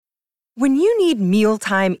When you need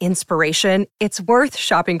mealtime inspiration, it's worth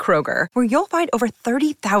shopping Kroger, where you'll find over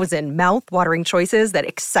 30,000 mouth-watering choices that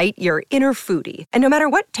excite your inner foodie. And no matter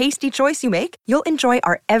what tasty choice you make, you'll enjoy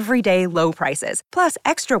our everyday low prices, plus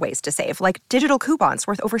extra ways to save, like digital coupons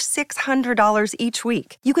worth over $600 each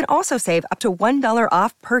week. You can also save up to $1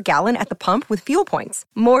 off per gallon at the pump with fuel points.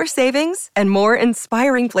 More savings and more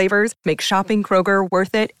inspiring flavors make shopping Kroger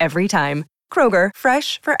worth it every time. Kroger,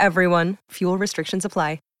 fresh for everyone. Fuel restrictions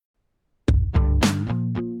apply.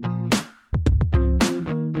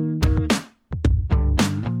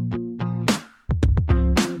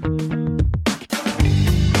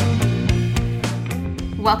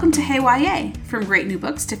 Welcome to Hey YA! From great new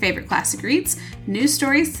books to favorite classic reads, news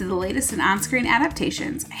stories to the latest in on-screen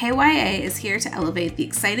adaptations, Hey YA is here to elevate the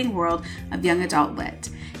exciting world of young adult lit.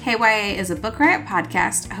 Hey YA is a Book Riot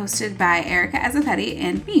podcast hosted by Erica Azzapetti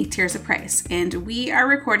and me, Tirza Price, and we are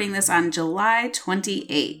recording this on July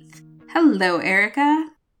 28th. Hello,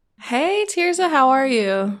 Erica. Hey, Tirza, how are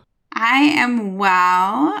you? I am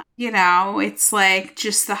well. You know, it's like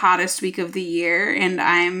just the hottest week of the year, and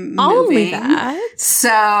I'm moving. Only that. So,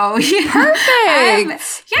 yeah.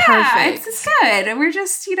 Perfect. Perfect. It's good. We're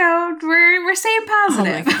just, you know, we're staying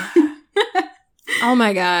positive. Oh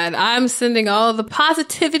my God. I'm sending all the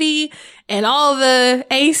positivity and all the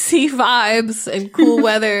AC vibes and cool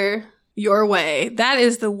weather your way. That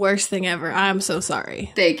is the worst thing ever. I'm so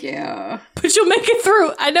sorry. Thank you. But you'll make it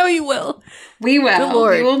through. I know you will. We will. Good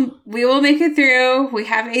Lord. We will make it through. We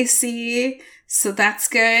have AC, so that's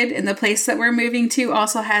good. And the place that we're moving to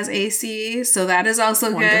also has AC, so that is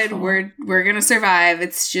also Wonderful. good. We're gonna survive.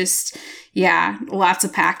 It's just, yeah, lots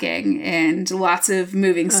of packing and lots of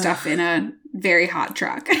moving stuff in a very hot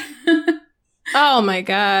truck. Oh my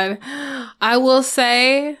God. I will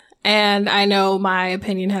say, and I know my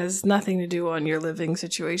opinion has nothing to do on your living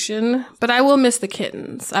situation, but I will miss the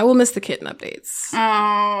kittens. I will miss the kitten updates. Oh,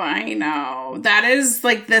 I know. That is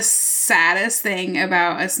like the saddest thing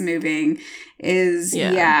about us moving is,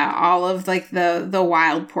 all of like the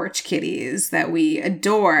wild porch kitties that we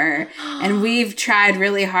adore. And we've tried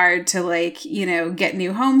really hard to like, you know, get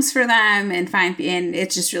new homes for them and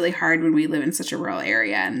it's just really hard when we live in such a rural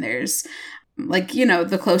area and there's like, you know,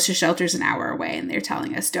 the closest shelter's an hour away and they're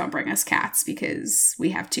telling us don't bring us cats because we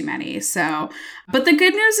have too many. So, but the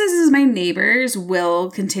good news is my neighbors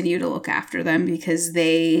will continue to look after them because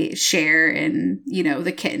they share in, you know,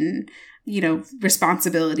 the kitten, you know,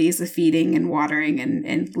 responsibilities of feeding and watering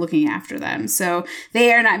and looking after them. So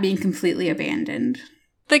they are not being completely abandoned.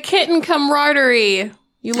 The kitten camaraderie.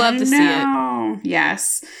 You love to see it.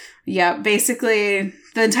 Yes. Yeah, basically,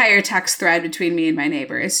 the entire text thread between me and my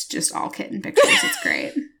neighbor is just all kitten pictures. It's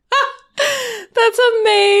great. That's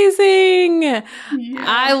amazing. Yeah.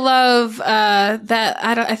 I love that.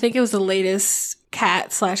 I think it was the latest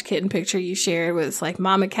cat/kitten picture you shared was like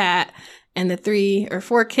mama cat and the 3 or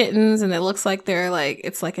 4 kittens, and it looks like they're like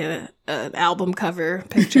it's like an album cover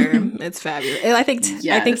picture. It's fabulous. And I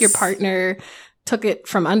think your partner took it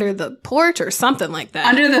from under the porch or something like that.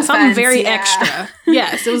 Under the something fence, very extra.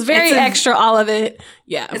 Yes, it was very extra, all of it.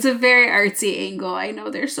 Yeah. It's a very artsy angle. I know,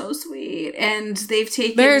 they're so sweet. And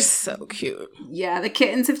they're so cute. Yeah, the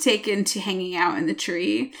kittens have taken to hanging out in the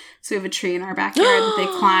tree. So we have a tree in our backyard that they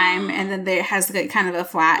climb, and then there has like kind of a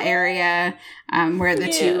flat area where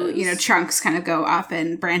the two, you know, trunks kind of go up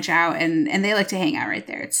and branch out, and they like to hang out right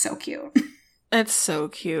there. It's so cute. It's so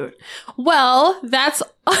cute. Well, that's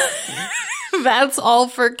that's all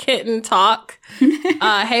for kitten talk.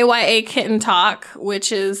 Hey YA kitten talk,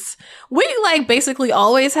 which is we like basically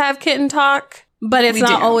always have kitten talk, but it's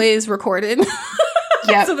not always recorded.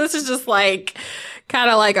 Yeah. So this is just like kind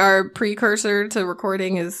of like our precursor to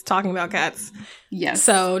recording is talking about cats. Yes.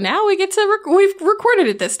 So now we get to we've recorded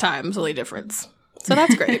it this time. It's the only difference. So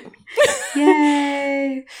that's great.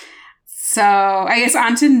 Yay. So I guess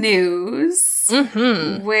on to news.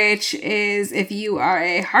 Mm-hmm. Which is, if you are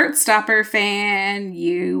a Heartstopper fan,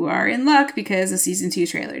 you are in luck because a season 2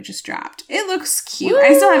 trailer just dropped. It looks cute. Woo!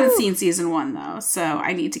 I still haven't seen season 1 though, so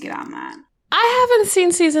I need to get on that. I haven't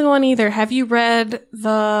seen season 1 either. Have you read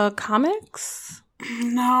the comics?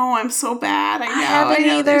 No, I'm so bad. I know. I haven't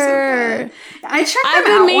either. So I checked them I've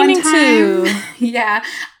out been meaning one time. to. Yeah.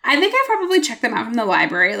 I think I probably checked them out from the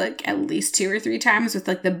library like at least 2 or 3 times with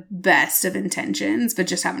like the best of intentions, but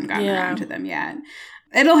just haven't gotten around to them yet.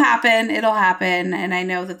 It'll happen. And I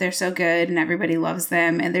know that they're so good and everybody loves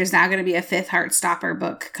them. And there's now going to be a 5th Heartstopper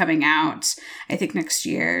book coming out, I think next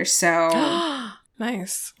year. So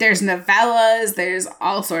nice. There's novellas. There's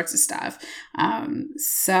all sorts of stuff.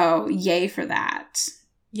 So yay for that.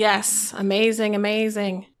 Yes.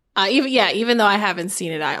 Amazing. Even though I haven't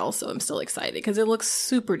seen it, I also am still excited because it looks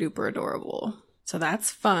super duper adorable. So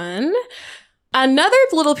that's fun. Another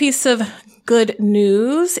little piece of good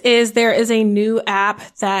news is there is a new app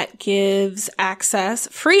that gives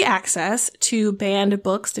free access to banned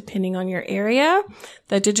books depending on your area.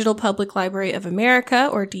 The Digital Public Library of America,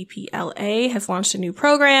 or DPLA, has launched a new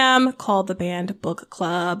program called the Banned Book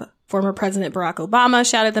Club. Former President Barack Obama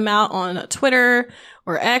shouted them out on Twitter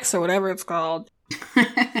or X or whatever it's called.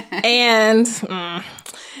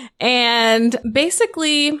 and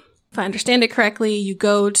basically, if I understand it correctly, you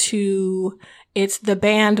go to, it's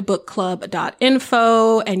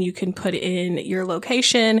thebannedbookclub.info, and you can put in your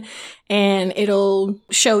location and it'll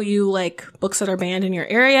show you like books that are banned in your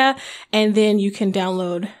area. And then you can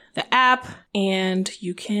download the app and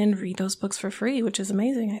you can read those books for free, which is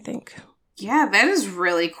amazing, I think. Yeah, that is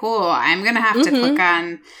really cool. I'm going to have to click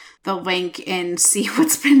on the link and see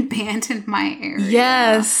what's been banned in my area.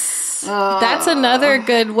 Yes. That's another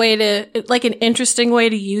good way to, like an interesting way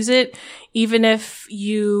to use it, even if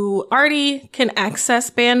you already can access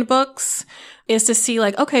banned books, is to see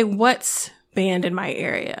like, okay, what's banned in my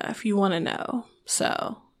area if you want to know.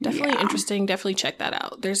 So definitely interesting. Definitely check that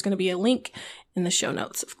out. There's going to be a link in the show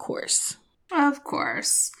notes, of course. Of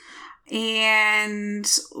course.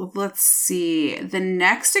 And let's see. The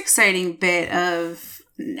next exciting bit of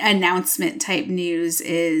announcement type news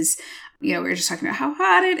is, we were just talking about how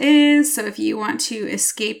hot it is. So if you want to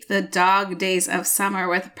escape the dog days of summer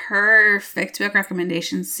with perfect book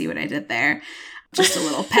recommendations, see what I did there? Just a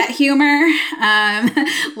little pet humor.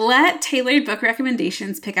 Let tailored book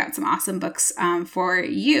recommendations pick out some awesome books for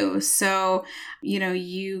you. So,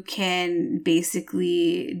 you can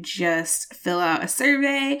basically just fill out a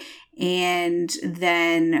survey and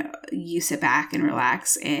then you sit back and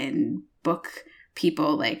relax, and book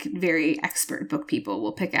people, like very expert book people,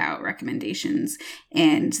 will pick out recommendations,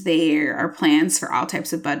 and there are plans for all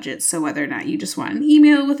types of budgets. So whether or not you just want an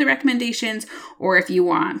email with the recommendations, or if you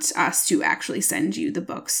want us to actually send you the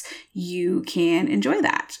books, you can enjoy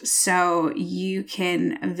that. So you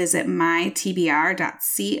can visit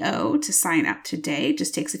mytbr.co to sign up today. It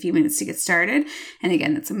just takes a few minutes to get started. And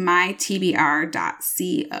again, that's mytbr.co.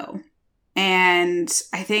 And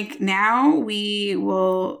I think now we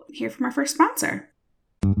will hear from our first sponsor.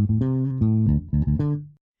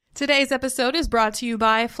 Today's episode is brought to you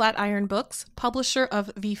by Flatiron Books, publisher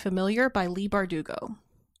of The Familiar by Leigh Bardugo.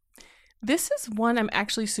 This is one I'm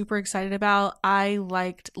actually super excited about. I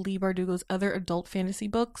liked Leigh Bardugo's other adult fantasy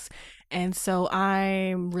books, and so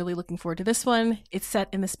I'm really looking forward to this one. It's set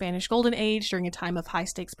in the Spanish Golden Age during a time of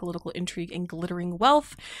high-stakes political intrigue and glittering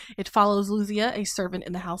wealth. It follows Luzia, a servant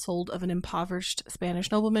in the household of an impoverished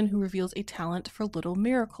Spanish nobleman who reveals a talent for little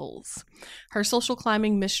miracles. Her social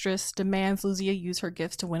climbing mistress demands Luzia use her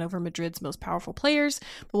gifts to win over Madrid's most powerful players,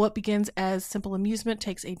 but what begins as simple amusement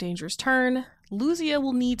takes a dangerous turn. Luzia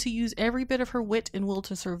will need to use every bit of her wit and will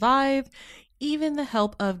to survive, even the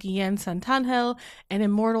help of Guillen Santangel, an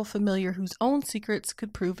immortal familiar whose own secrets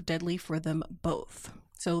could prove deadly for them both.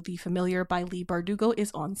 So The Familiar by Leigh Bardugo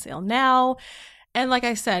is on sale now. And like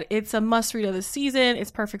I said, it's a must-read of the season.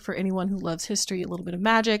 It's perfect for anyone who loves history, a little bit of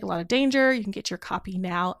magic, a lot of danger. You can get your copy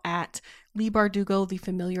now at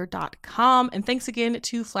LeighBardugoTheFamiliar.com. And thanks again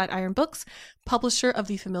to Flatiron Books, publisher of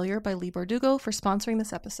The Familiar by Leigh Bardugo, for sponsoring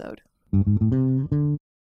this episode.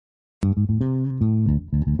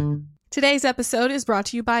 Today's episode is brought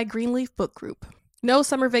to you by Greenleaf Book Group. No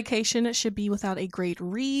summer vacation should be without a great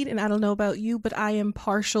read, and I don't know about you, but I am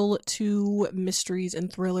partial to mysteries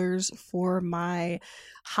and thrillers for my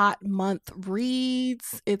hot month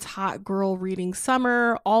reads. It's hot girl reading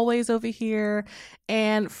summer, always over here.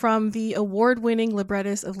 And from the award-winning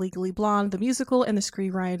librettist of Legally Blonde, the musical, and the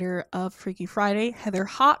screenwriter of Freaky Friday, Heather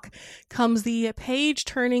Hawk, comes the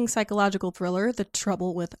page-turning psychological thriller, The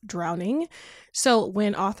Trouble with Drowning. So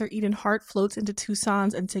when author Eden Hart floats into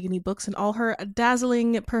Tucson's Antigone books in all her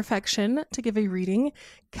dazzling perfection to give a reading,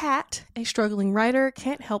 Kat, a struggling writer,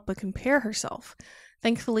 can't help but compare herself.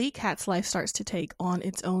 Thankfully, Kat's life starts to take on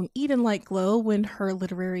its own Eden-like glow when her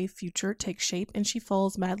literary future takes shape and she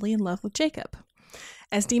falls madly in love with Jacob.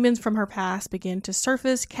 As demons from her past begin to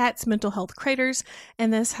surface, Kat's mental health craters,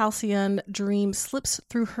 and this halcyon dream slips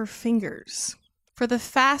through her fingers. For the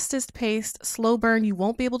fastest-paced, slow burn you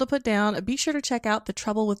won't be able to put down, be sure to check out The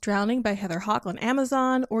Trouble with Drowning by Heather Hawk on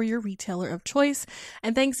Amazon or your retailer of choice.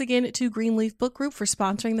 And thanks again to Greenleaf Book Group for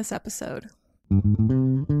sponsoring this episode.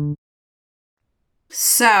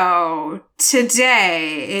 So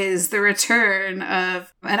today is the return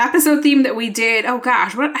of an episode theme that we did. Oh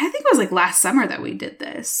gosh, I think it was like last summer that we did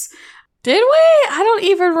this. Did we? I don't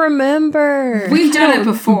even remember. We've done it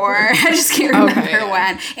before. I just can't remember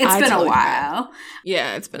when. It's been a while.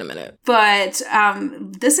 Yeah, it's been a minute. But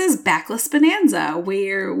this is Backlist Bonanza,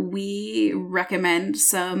 where we recommend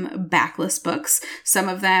some backlist books. Some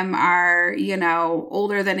of them are,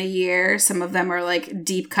 older than a year. Some of them are like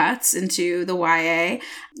deep cuts into the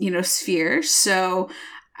YA, sphere. So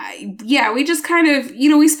we just kind of,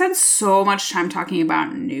 we spend so much time talking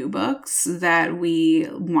about new books that we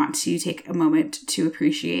want to take a moment to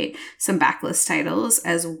appreciate some backlist titles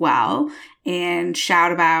as well and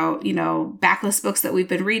shout about, backlist books that we've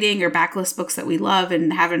been reading or backlist books that we love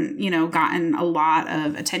and haven't, gotten a lot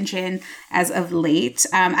of attention as of late.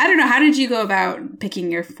 I don't know. How did you go about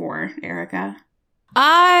picking your 4, Erica?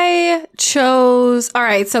 I chose, all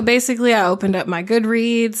right, so basically I opened up my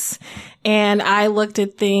Goodreads and I looked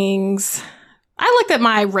at things. I looked at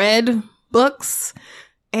my read books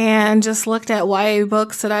and just looked at YA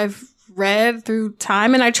books that I've read through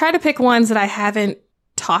time. And I try to pick ones that I haven't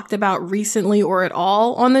talked about recently or at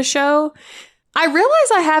all on the show. I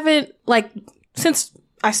realize I haven't, since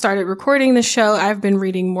I started recording the show, I've been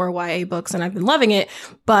reading more YA books and I've been loving it.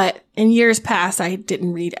 But in years past, I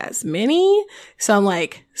didn't read as many. So I'm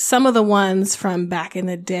like, some of the ones from back in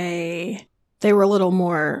the day, they were a little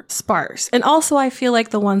more sparse. And also I feel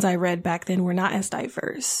like the ones I read back then were not as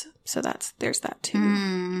diverse. So there's that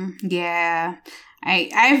too. Yeah,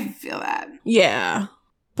 I feel that. Yeah.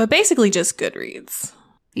 But basically just Goodreads.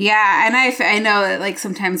 Yeah, and I know that,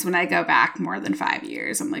 sometimes when I go back more than 5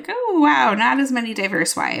 years, I'm like, oh, wow, not as many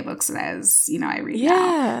diverse YA books as, I read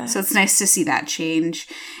now. So it's nice to see that change.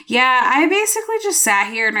 Yeah, I basically just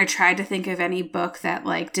sat here and I tried to think of any book that,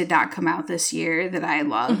 did not come out this year that I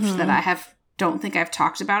loved, that I don't think I've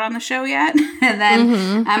talked about on the show yet. And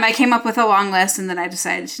then I came up with a long list, and then I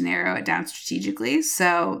decided to narrow it down strategically.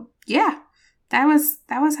 So, yeah, that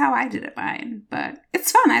was how I did it mine. But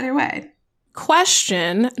it's fun either way.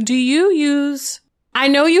 Question, do you use, I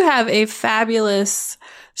know you have a fabulous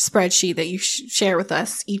spreadsheet that you share with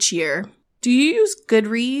us each year. Do you use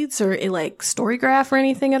Goodreads or a Storygraph or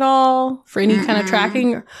anything at all for any kind of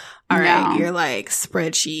tracking? All right, you're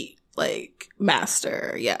spreadsheet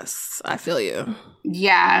master. Yes, I feel you.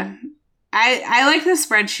 Yeah. I like the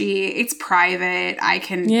spreadsheet. It's private. I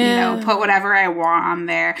can, put whatever I want on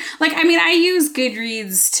there. I use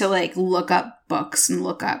Goodreads to look up books and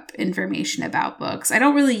look up information about books. I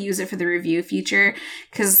don't really use it for the review feature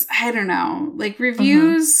because I don't know,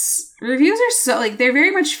 reviews are so they're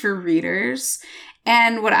very much for readers.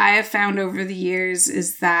 And what I have found over the years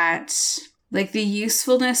is that the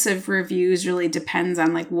usefulness of reviews really depends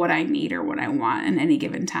on what I need or what I want in any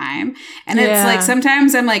given time. And it's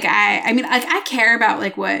sometimes I'm I care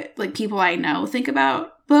about what people I know think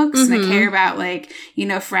about books, and I care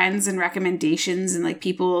about friends and recommendations and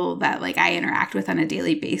people that I interact with on a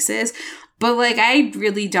daily basis. But I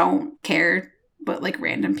really don't care what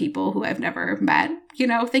random people who I've never met,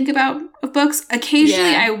 think about books.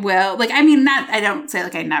 Occasionally I will, I don't say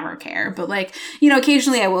I never care, but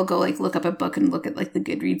occasionally I will go like look up a book and look at like the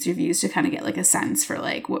Goodreads reviews to kind of get like a sense for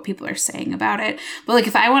like what people are saying about it. But like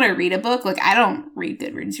if I want to read a book, like I don't read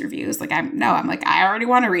Goodreads reviews. I'm like, I already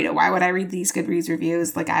want to read it. Why would I read these Goodreads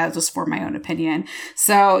reviews? Like I'll just form my own opinion.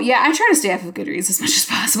 So yeah, I try to stay off of Goodreads as much as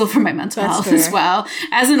possible for my mental health as well.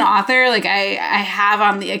 As an author, like I have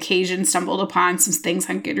on the occasion stumbled upon some things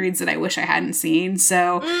on Goodreads that I wish I hadn't seen.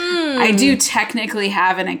 So I do technically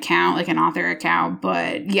have an account, like an author account,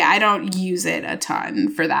 but yeah, I don't use it a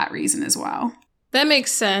ton for that reason as well. That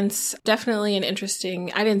makes sense. Definitely an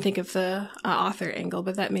interesting, I didn't think of the author angle,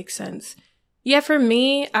 but that makes sense. Yeah, for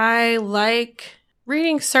me, I like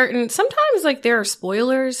reading sometimes like there are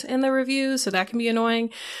spoilers in the reviews, so that can be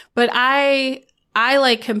annoying. But I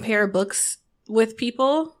like compare books with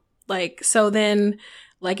people. So then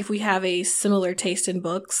if we have a similar taste in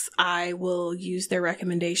books, I will use their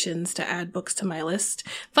recommendations to add books to my list.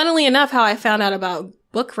 Funnily enough, how I found out about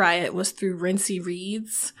Book Riot was through Rincey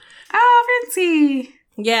Reads. Oh, Rincey!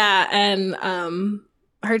 Yeah, and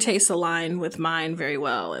her tastes align with mine very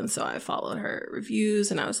well, and so I followed her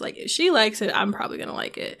reviews, and I was like, if she likes it, I'm probably gonna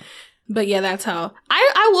like it. But yeah, that's how.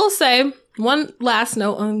 I will say, one last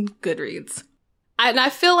note on Goodreads.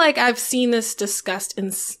 I feel like I've seen this discussed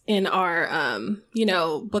in our,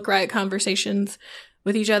 Book Riot conversations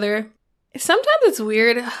with each other. Sometimes it's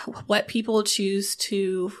weird what people choose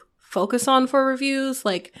to focus on for reviews.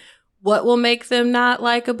 Like, what will make them not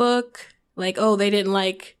like a book? Like, oh, they didn't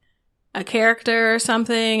like a character or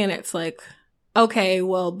something. And it's like, okay,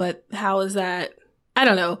 well, but how is that? I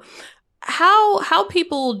don't know. how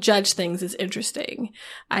people judge things is interesting,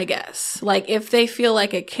 I guess. Like, if they feel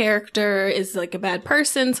like a character is like a bad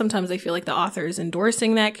person, sometimes they feel like the author is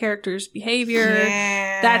endorsing that character's behavior,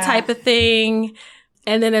 that type of thing.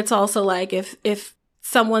 And then it's also like, if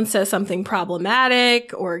someone says something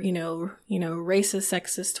problematic or, racist,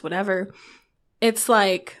 sexist, whatever, it's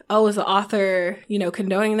like, oh, is the author,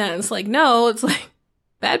 condoning that? And it's like, no, it's like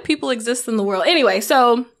bad people exist in the world. Anyway,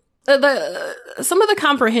 so some of the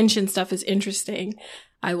comprehension stuff is interesting,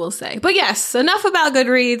 I will say. But yes, enough about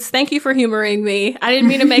Goodreads. Thank you for humoring me. I didn't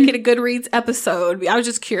mean to make it a Goodreads episode. I was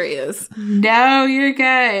just curious. No, you're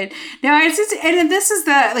good. No, it's just, and this is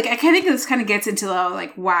I think this kind of gets into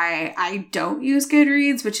why I don't use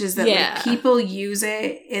Goodreads, which is that like, people use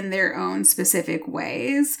it in their own specific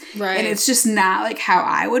ways. Right. And it's just not like how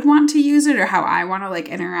I would want to use it or how I want to like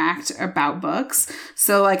interact about books.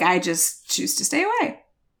 So like, I just choose to stay away.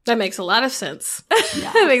 That makes a lot of sense.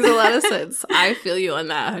 Yeah. That makes a lot of sense. I feel you on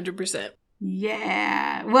that 100%.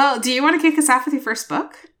 Yeah. Well, do you want to kick us off with your first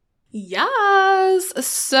book? Yes.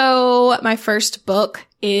 So my first book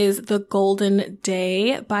is The Golden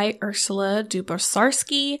Day by Ursula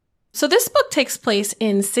Dubosarski. So this book takes place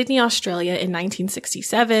in Sydney, Australia in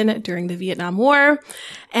 1967 during the Vietnam War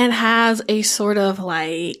and has a sort of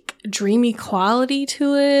like dreamy quality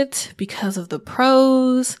to it because of the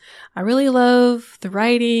prose. I really love the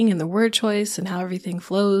writing and the word choice and how everything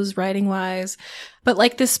flows writing wise. But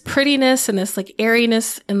like this prettiness and this like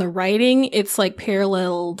airiness in the writing, it's like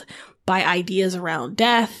paralleled by ideas around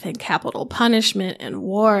death and capital punishment and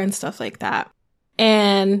war and stuff like that.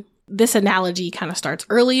 And this analogy kind of starts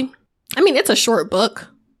early. I mean, it's a short book,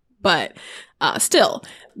 but still,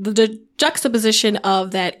 the juxtaposition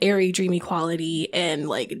of that airy, dreamy quality and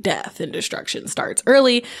like death and destruction starts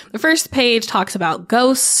early. The first page talks about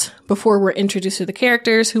ghosts before we're introduced to the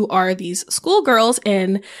characters, who are these schoolgirls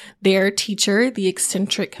and their teacher, the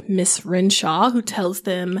eccentric Miss Renshaw, who tells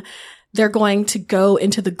them they're going to go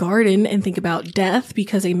into the garden and think about death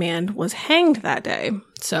because a man was hanged that day.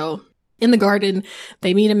 So in the garden,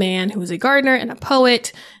 they meet a man who is a gardener and a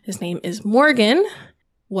poet. His name is Morgan.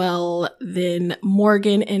 Well, then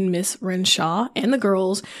Morgan and Miss Renshaw and the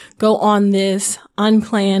girls go on this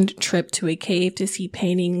unplanned trip to a cave to see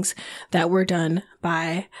paintings that were done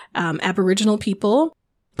by Aboriginal people.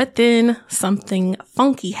 But then something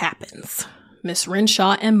funky happens. Miss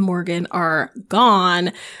Renshaw and Morgan are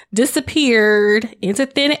gone, disappeared into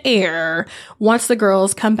thin air once the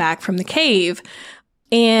girls come back from the cave.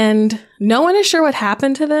 And no one is sure what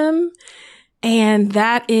happened to them. And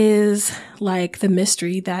that is like the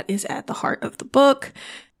mystery that is at the heart of the book.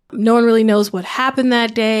 No one really knows what happened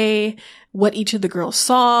that day, what each of the girls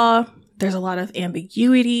saw. There's a lot of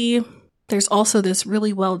ambiguity. There's also this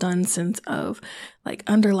really well done sense of like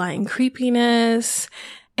underlying creepiness.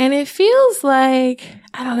 And it feels like,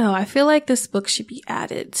 I don't know, I feel like this book should be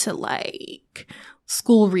added to like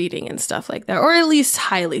school reading and stuff like that, or at least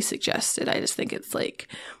highly suggested. I just think it's like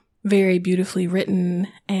very beautifully written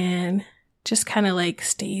and just kind of like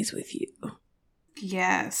stays with you.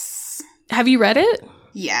 Yes. Have you read it?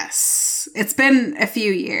 Yes. It's been a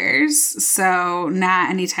few years, so not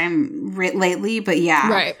anytime lately, but yeah.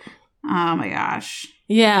 Right. Oh my gosh.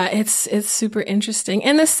 Yeah, it's super interesting.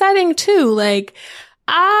 And the setting too, like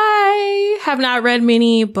I have not read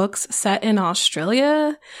many books set in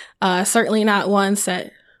Australia. Certainly not one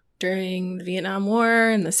set during the Vietnam War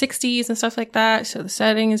in the 60s and stuff like that. So the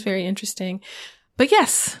setting is very interesting. But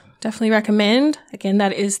yes, definitely recommend. Again,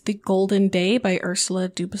 that is The Golden Day by Ursula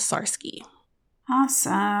Dubosarski.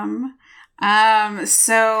 Awesome.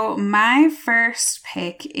 So my first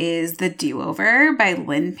pick is The Do-Over by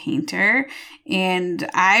Lynn Painter. And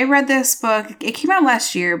I read this book. It came out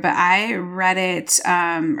last year, but I read it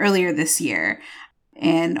earlier this year.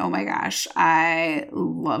 And oh my gosh, I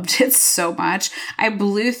loved it so much. I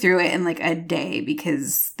blew through it in like a day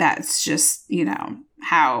because that's just,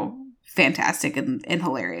 how fantastic and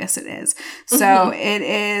hilarious it is. So it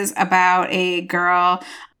is about a girl.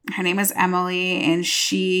 Her name is Emily, and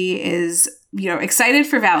she is, excited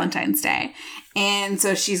for Valentine's Day. And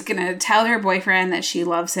so she's going to tell her boyfriend that she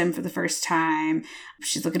loves him for the first time.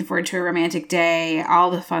 She's looking forward to a romantic day, all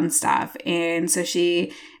the fun stuff. And so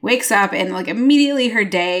she wakes up and like immediately her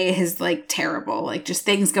day is like terrible, like just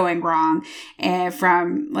things going wrong. And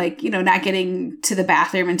from like, not getting to the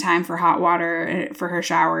bathroom in time for hot water for her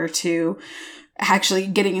shower to actually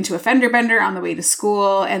getting into a fender bender on the way to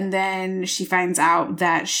school. And then she finds out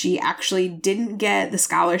that she actually didn't get the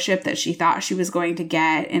scholarship that she thought she was going to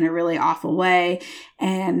get in a really awful way.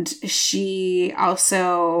 And she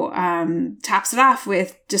also tops it off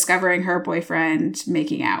with discovering her boyfriend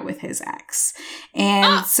making out with his ex.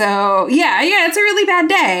 And so, yeah, it's a really bad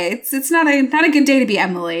day. It's not a good day to be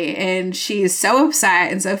Emily. And she's so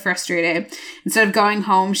upset and so frustrated. Instead of going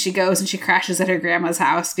home, she goes and she crashes at her grandma's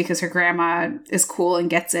house because her grandma is cool and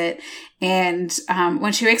gets it. And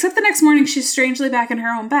when she wakes up the next morning, she's strangely back in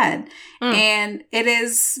her own bed. And it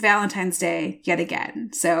is Valentine's Day yet again.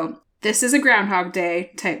 So this is a Groundhog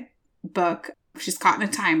Day type book. She's caught in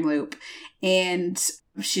a time loop, and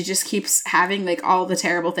she just keeps having like all the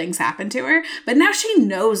terrible things happen to her. But now she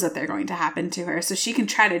knows that they're going to happen to her, so she can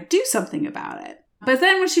try to do something about it. But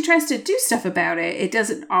then when she tries to do stuff about it, it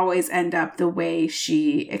doesn't always end up the way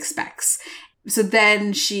she expects. So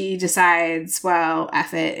then she decides, well,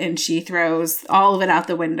 F it, and she throws all of it out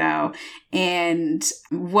the window. And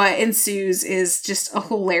what ensues is just a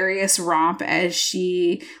hilarious romp as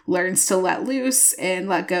she learns to let loose and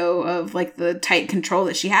let go of like the tight control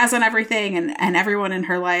that she has on everything and everyone in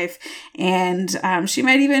her life. And she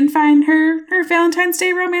might even find her Valentine's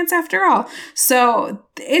Day romance after all. So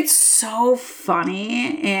it's so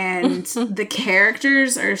funny, and the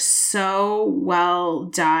characters are so well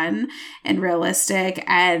done and realistic.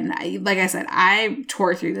 And like I said, I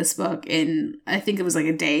tore through this book in, I think it was like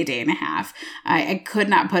a day and a half. I could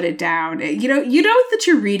not put it down. You know that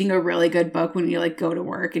you're reading a really good book when you like go to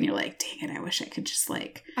work and you're like, dang it, I wish I could just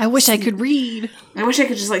like, I wish I could read. I wish I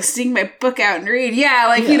could just like sting my book out and read. Yeah.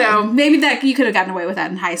 Like, you know, maybe that you could have gotten away with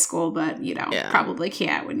that in high school, but you know, probably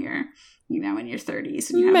can't when you're, you know, in your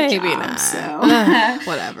 30s and you have maybe a job, not. So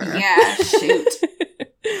whatever. Yeah, shoot.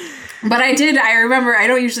 But I remember I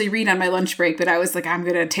don't usually read on my lunch break, but I was like, I'm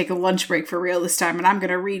going to take a lunch break for real this time, and I'm going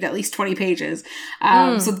to read at least 20 pages.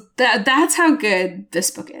 So that's how good this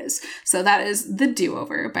book is. So that is The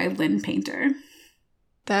Do-Over by Lynn Painter.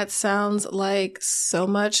 That sounds like so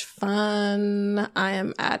much fun. I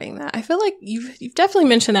am adding that. I feel like you've definitely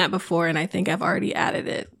mentioned that before, and I think I've already added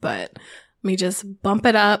it, but let me just bump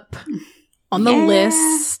it up on the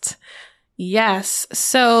list. Yes.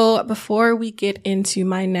 So before we get into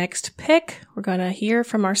my next pick, we're going to hear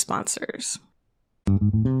from our sponsors.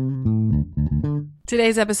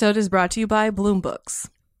 Today's episode is brought to you by Bloom Books.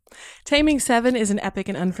 Taming Seven is an epic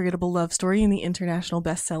and unforgettable love story in the international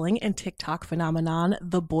best-selling and TikTok phenomenon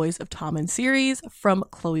The Boys of Tommen series from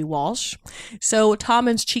Chloe Walsh. So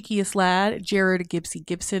Tommen's cheekiest lad, Jared Gibbsy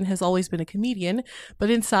Gibson, has always been a comedian, but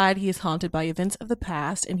inside he is haunted by events of the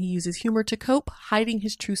past, and he uses humor to cope, hiding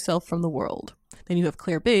his true self from the world. Then you have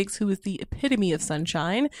Claire Biggs, who is the epitome of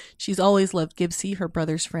sunshine. She's always loved Gibbsy, her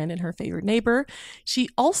brother's friend and her favorite neighbor. She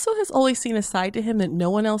also has always seen a side to him that no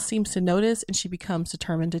one else seems to notice, and she becomes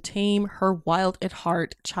determined to tame her wild at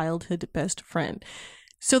heart childhood best friend.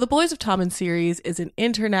 So the Boys of Tommen series is an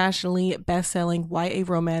internationally best-selling YA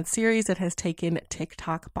romance series that has taken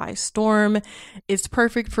TikTok by storm. It's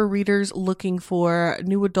perfect for readers looking for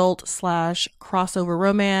new adult / crossover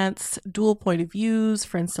romance, dual point of views,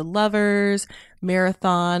 friends to lovers,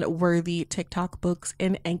 marathon-worthy TikTok books,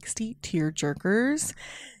 and angsty tearjerkers.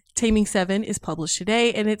 Taming Seven is published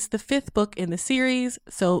today, and it's the 5th book in the series,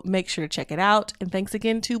 so make sure to check it out. And thanks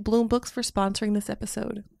again to Bloom Books for sponsoring this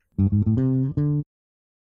episode.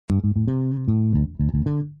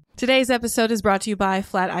 Today's episode is brought to you by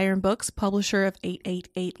Flatiron Books, publisher of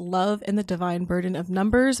 888 Love and the Divine Burden of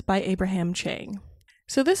Numbers by Abraham Chang.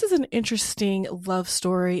 So this is an interesting love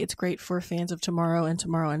story. It's great for fans of Tomorrow and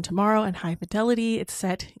Tomorrow and Tomorrow and High Fidelity. It's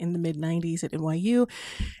set in the mid-90s at NYU,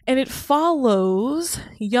 and it follows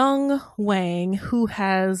young Wang, who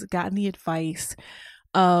has gotten the advice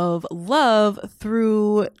of love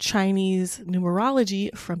through Chinese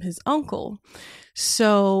numerology from his uncle.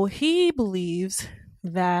 So he believes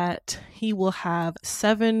that he will have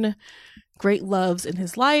 7 great loves in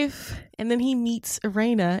his life, and then he meets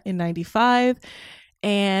Irena in 95,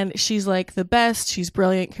 and she's like the best. She's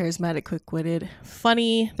brilliant, charismatic, quick-witted,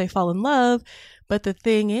 funny. They fall in love. But the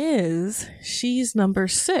thing is, she's number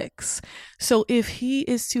 6. So if he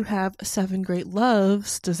is to have 7 great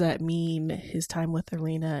loves, does that mean his time with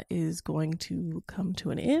Irena is going to come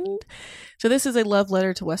to an end? So this is a love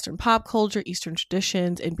letter to Western pop culture, Eastern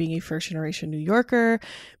traditions, and being a first-generation New Yorker.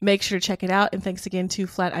 Make sure to check it out. And thanks again to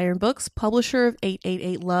Flatiron Books, publisher of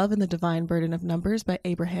 888 Love and the Divine Burden of Numbers by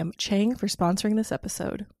Abraham Chang, for sponsoring this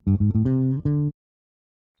episode.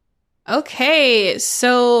 Okay,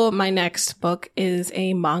 so my next book is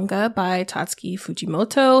a manga by Tatsuki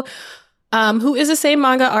Fujimoto, who is the same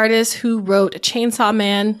manga artist who wrote Chainsaw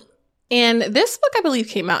Man And this book, I believe,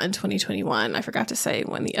 came out in 2021. I forgot to say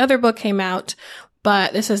when the other book came out,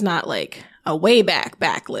 but this is not like a way back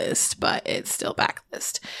backlist, but it's still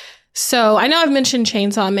backlist. So I know I've mentioned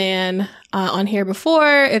Chainsaw Man on here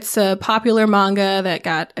before. It's a popular manga that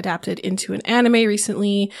got adapted into an anime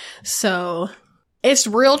recently. So it's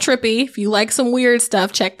real trippy. If you like some weird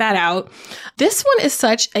stuff, check that out. This one is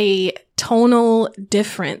such a tonal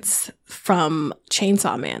difference from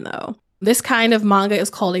Chainsaw Man, though. This kind of manga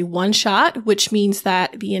is called a one-shot, which means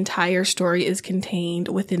that the entire story is contained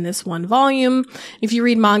within this one volume. If you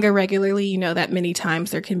read manga regularly, you know that many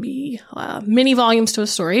times there can be many volumes to a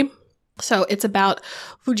story. So it's about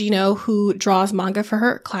Fujino, who draws manga for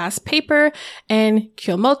her class paper, and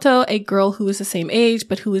Kyomoto, a girl who is the same age,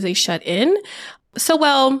 but who is a shut-in. So,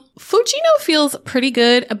 well, Fujino feels pretty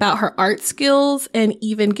good about her art skills and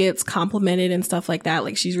even gets complimented and stuff like that.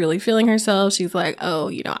 Like, she's really feeling herself. She's like, oh,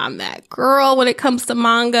 you know, I'm that girl when it comes to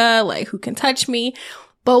manga. Like, who can touch me?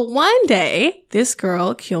 But one day, this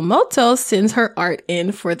girl, Kyomoto, sends her art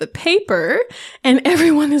in for the paper, and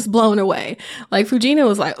everyone is blown away. Like, Fujino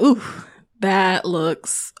was like, ooh, that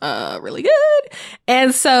looks really good.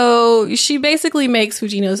 And so she basically makes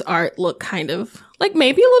Fujino's art look kind of like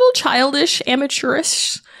maybe a little childish,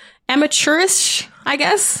 amateurish, I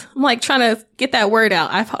guess. I'm like trying to get that word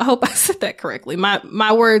out. I hope I said that correctly.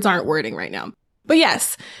 My words aren't wording right now. But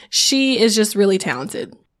yes, she is just really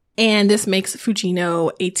talented. And this makes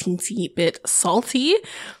Fujino a teensy bit salty,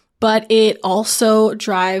 but it also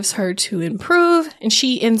drives her to improve. And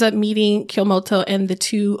she ends up meeting Kyomoto, and the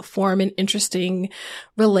two form an interesting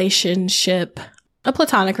relationship, a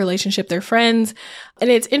platonic relationship. They're friends.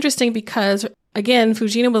 And it's interesting because, again,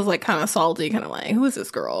 Fujino was like kind of salty, kind of like, who is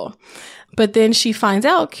this girl? But then she finds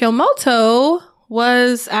out Kyomoto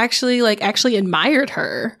was actually admired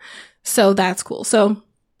her. So that's cool. So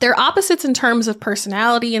they're opposites in terms of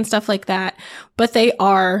personality and stuff like that, but they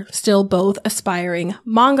are still both aspiring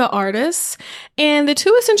manga artists, and the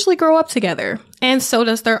two essentially grow up together, and so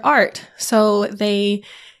does their art. So they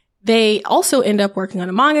also end up working on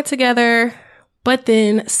a manga together, but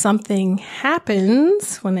then something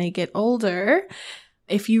happens when they get older.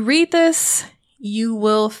 If you read this, you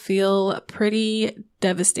will feel pretty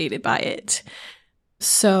devastated by it.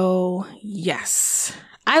 So yes.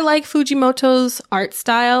 I like Fujimoto's art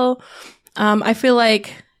style. I feel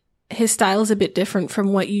like his style is a bit different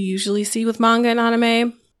from what you usually see with manga and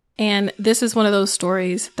anime. And this is one of those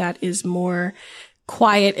stories that is more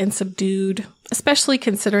quiet and subdued, especially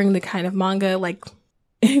considering the kind of manga, like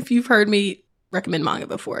if you've heard me recommend manga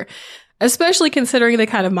before, especially considering the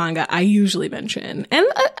kind of manga I usually mention. And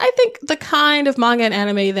I think the kind of manga and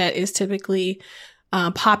anime that is typically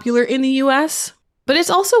popular in the US. But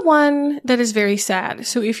it's also one that is very sad.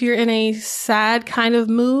 So if you're in a sad kind of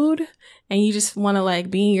mood and you just want to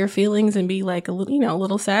like be in your feelings and be like a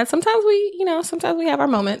little sad, sometimes we have our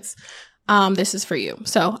moments. This is for you.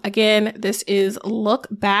 So again, this is Look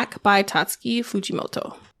Back by Tatsuki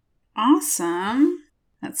Fujimoto. Awesome.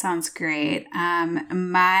 That sounds great.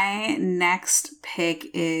 My next pick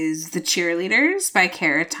is The Cheerleaders by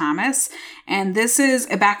Kara Thomas. And this is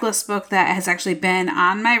a backlist book that has actually been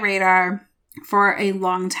on my radar for a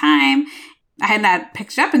long time. I had not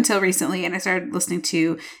picked it up until recently, and I started listening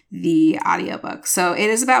to the audiobook. So it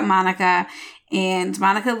is about Monica, and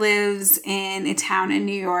Monica lives in a town in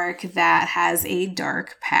New York that has a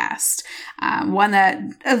dark past, one that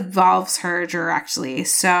involves her directly.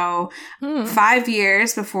 So 5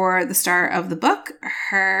 years before the start of the book,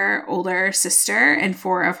 her older sister and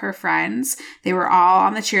 4 of her friends, they were all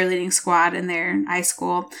on the cheerleading squad in their high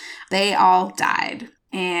school. They all died.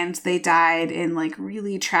 And they died in like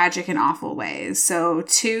really tragic and awful ways. So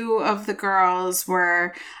 2 of the girls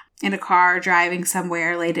were in a car driving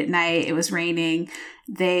somewhere late at night. It was raining.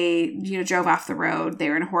 They, drove off the road. They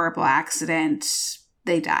were in a horrible accident.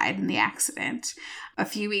 They died in the accident. A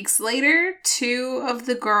few weeks later, 2 of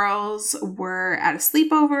the girls were at a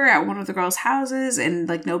sleepover at one of the girls' houses, and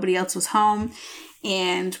like nobody else was home.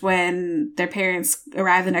 And when their parents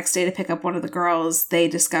arrived the next day to pick up one of the girls, they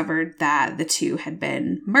discovered that the 2 had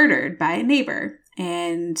been murdered by a neighbor.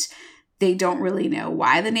 And they don't really know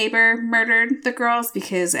why the neighbor murdered the girls,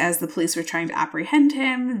 because as the police were trying to apprehend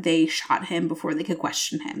him, they shot him before they could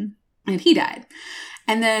question him. And he died.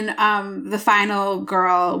 And then the final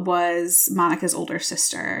girl was Monica's older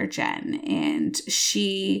sister, Jen, and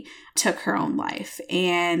she took her own life.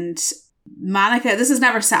 And Monica, this has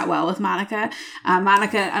never sat well with Monica.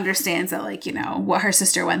 Monica understands that, like, you know, what her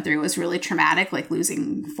sister went through was really traumatic, like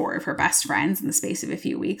losing 4 of her best friends in the space of a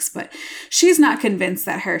few weeks. But she's not convinced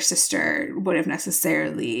that her sister would have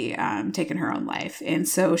necessarily taken her own life. And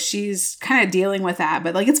so she's kind of dealing with that.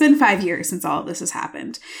 But like, it's been 5 years since all of this has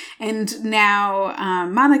happened. And now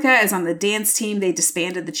Monica is on the dance team. They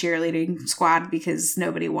disbanded the cheerleading squad because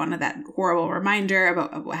nobody wanted that horrible reminder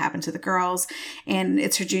about what happened to the girls. And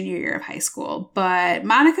it's her junior year of high school. But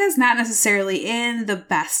Monica is not necessarily in the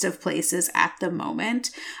best of places at the moment.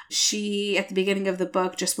 She, at the beginning of the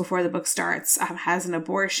book, just before the book starts, has an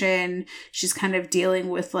abortion. She's kind of dealing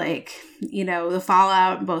with, like, you know, the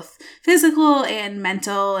fallout, both physical and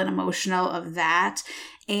mental and emotional of that.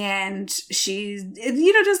 And she,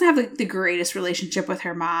 you know, doesn't have the greatest relationship with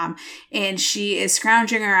her mom. And she is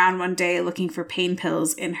scrounging around one day looking for pain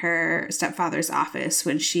pills in her stepfather's office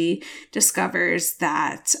when she discovers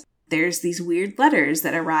that there's these weird letters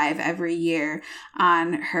that arrive every year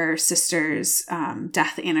on her sister's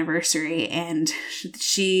death anniversary. And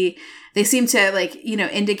they seem to, like, you know,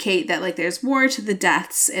 indicate that, like, there's more to the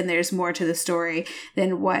deaths and there's more to the story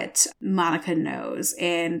than what Monica knows.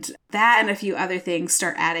 And that and a few other things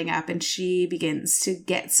start adding up, and she begins to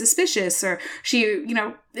get suspicious, or she, you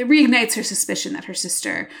know, it reignites her suspicion that her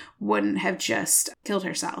sister wouldn't have just killed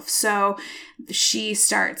herself. So she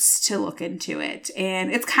starts to look into it,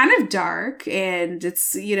 and it's kind of dark, and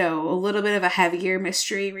it's, you know, a little bit of a heavier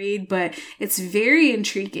mystery read, but it's very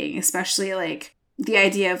intriguing, especially, like, the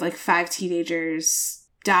idea of, like, 5 teenagers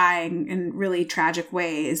dying in really tragic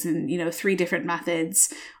ways and, you know, 3 different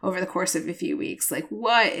methods over the course of a few weeks. Like,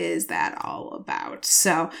 what is that all about?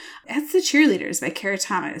 So that's The Cheerleaders by Kara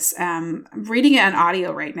Thomas. I'm reading it on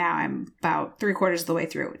audio right now. I'm about 3/4 of the way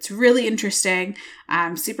through. It's really interesting.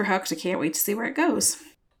 I'm super hooked. I can't wait to see where it goes.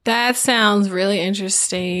 That sounds really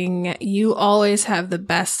interesting. You always have the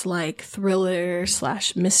best, like,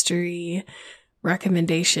 thriller/mystery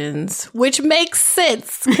recommendations, which makes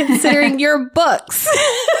sense considering your books.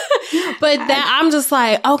 But that I'm just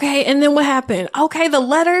like, okay, and then what happened? Okay, the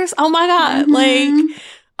letters. Oh my God. Like,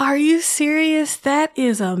 are you serious? That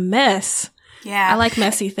is a mess. Yeah. I like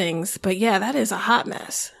messy things, but yeah, that is a hot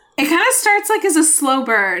mess. It kind of starts like as a slow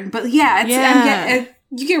burn, but yeah,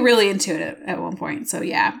 you get really into it at one point. So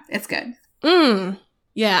yeah, it's good.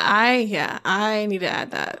 Yeah, I need to add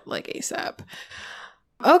that, like, ASAP.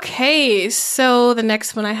 Okay, so the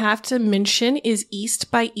next one I have to mention is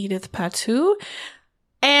East by Edith Patu.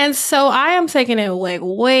 And so I am taking it, like,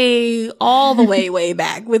 all the way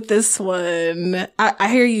back with this one. I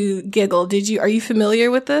hear you giggle. Are you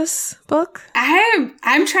familiar with this book? I'm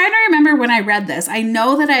trying to remember when I read this. I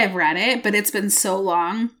know that I have read it, but it's been so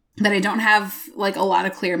long that I don't have, like, a lot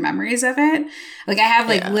of clear memories of it. Like, I have,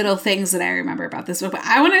 like, little things that I remember about this book. But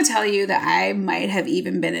I want to tell you that I might have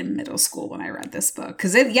even been in middle school when I read this book.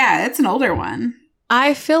 Because, it's an older one.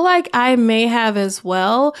 I feel like I may have as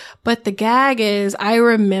well. But the gag is I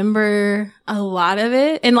remember a lot of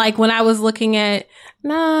it. And, like, when I was looking at,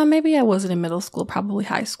 maybe I wasn't in middle school, probably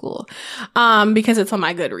high school. Because it's on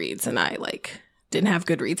my Goodreads. And I, like, didn't have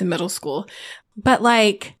Goodreads in middle school. But,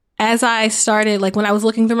 like, as I started, like, when I was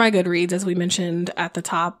looking through my Goodreads, as I mentioned at the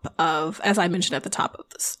top of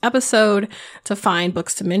this episode, to find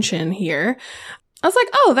books to mention here, I was like,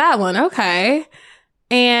 oh, that one. Okay.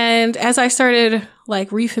 And as I started,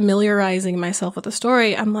 like, refamiliarizing myself with the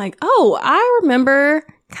story, I'm like, oh, I remember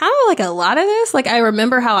kind of, like, a lot of this. Like, I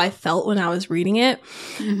remember how I felt when I was reading it.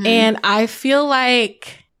 And I feel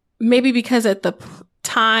like maybe because at the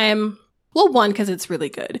time, well, one, because it's really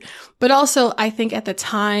good. But also, I think at the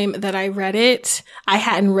time that I read it, I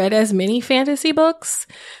hadn't read as many fantasy books,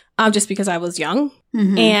 just because I was young.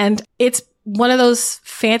 And it's one of those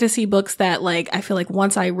fantasy books that, like, I feel like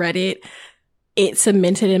once I read it, it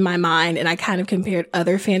cemented in my mind, and I kind of compared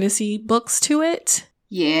other fantasy books to it.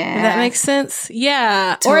 Yeah. If that makes sense?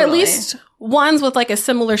 Yeah. Totally. Or at least ones with, like, a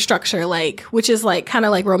similar structure, like, which is, like, kind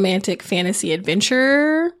of like romantic fantasy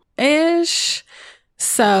adventure-ish.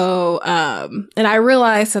 So, and I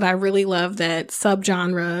realized that I really love that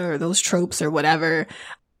subgenre or those tropes or whatever.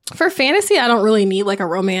 For fantasy, I don't really need, like, a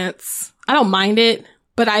romance. I don't mind it,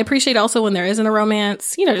 but I appreciate also when there isn't a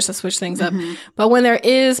romance, you know, just to switch things up. But when there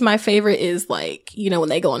is, my favorite is, like, you know, when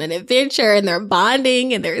they go on an adventure and they're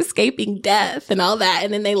bonding and they're escaping death and all that,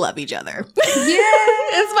 and then they love each other. Yeah,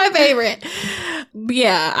 it's my favorite.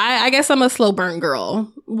 Yeah, I guess I'm a slow burn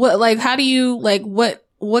girl. How do you, like, what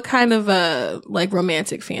kind of, like,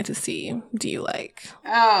 romantic fantasy do you like?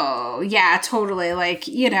 Oh, yeah, totally. Like,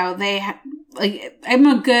 you know, like, I'm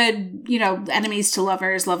a good, enemies to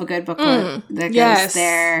lovers, love a good booklet that goes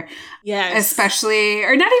there. Yes. Especially,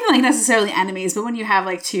 or not even like necessarily enemies, but when you have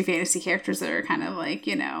like two fantasy characters that are kind of like,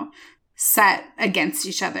 set against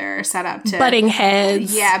each other, set up to butting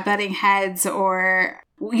heads. Yeah, butting heads, or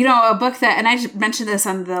a book that, and I mentioned this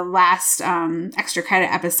on the last extra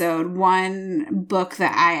credit episode. One book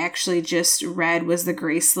that I actually just read was the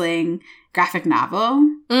Graceling graphic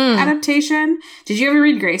novel adaptation. Did you ever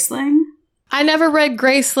read Graceling? I never read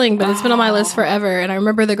Graceling, but it's been on my list forever, and I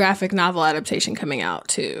remember the graphic novel adaptation coming out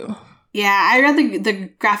too. Yeah, I read the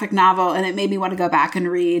graphic novel, and it made me want to go back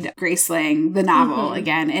and read Graceling, the novel,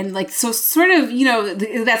 again. And like, so sort of,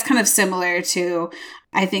 that's kind of similar to,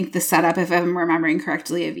 I think, the setup, if I'm remembering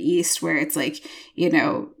correctly, of East, where it's like,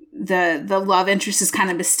 the love interest is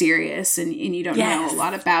kind of mysterious, and you don't know a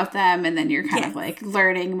lot about them, and then you're kind of like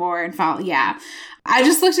learning more and follow. Yeah. I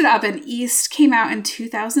just looked it up, and East came out in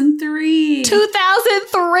 2003.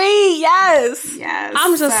 2003, yes. Yes.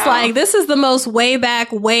 I'm just like, this is the most way back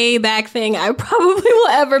thing I probably will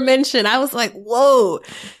ever mention. I was like, whoa.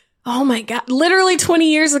 Oh my God. Literally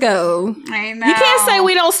 20 years ago. I know. You can't say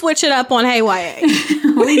we don't switch it up on Hey YA.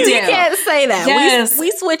 We do. You can't say that. Yes.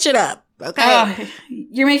 We switch it up. Okay. Oh,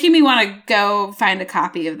 you're making me want to go find a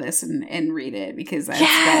copy of this and read it, because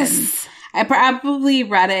I probably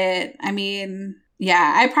read it. I mean,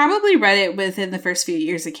 yeah, I probably read it within the first few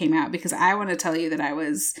years it came out, because I want to tell you that I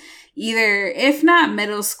was either, if not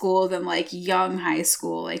middle school, then like young high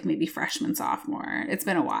school, like maybe freshman, sophomore. It's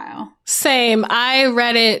been a while. Same. I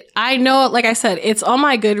read it. I know, like I said, it's on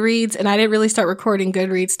my Goodreads, and I didn't really start recording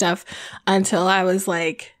Goodreads stuff until I was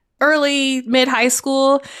like early, mid high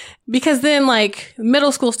school, because then like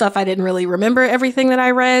middle school stuff, I didn't really remember everything that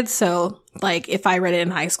I read. So like if I read it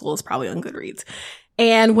in high school, it's probably on Goodreads.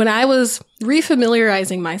 And when I was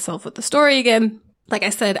refamiliarizing myself with the story again, like I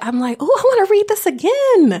said, I'm like, oh, I want to read this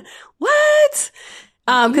again. What?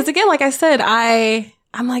 Because again, like I said,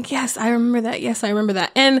 I'm like, yes, I remember that. Yes, I remember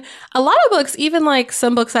that. And a lot of books, even like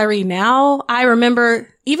some books I read now, I remember,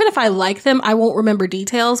 even if I like them, I won't remember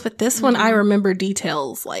details. But this one, I remember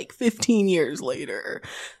details like 15 years later.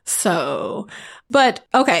 So, but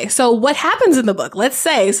okay. So what happens in the book? Let's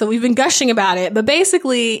say, so we've been gushing about it, but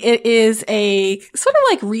basically it is a sort of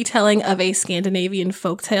like retelling of a Scandinavian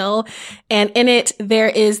folktale. And in it, there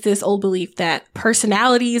is this old belief that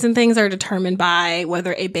personalities and things are determined by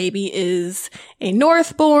whether a baby is a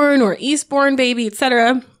Northborn or Eastborn baby,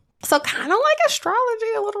 etc. So kind of like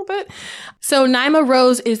astrology a little bit. So Naima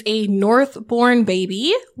Rose is a Northborn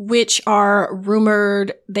baby, which are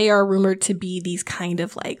rumored to be these kind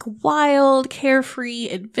of like wild, carefree,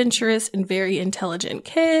 adventurous, and very intelligent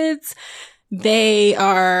kids. They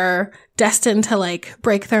are destined to like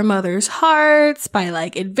break their mother's hearts by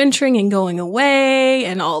like adventuring and going away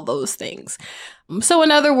and all those things. So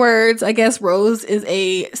in other words, I guess Rose is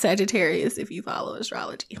a Sagittarius if you follow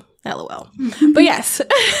astrology. LOL. But yes,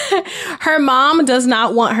 her mom does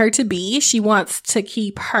not want her to be. She wants to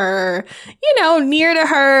keep her, near to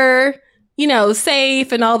her,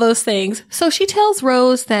 safe and all those things. So she tells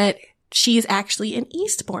Rose that she's actually an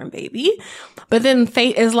Eastborn baby. But then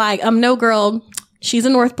fate is like, no girl, she's a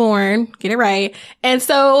Northborn. Get it right. And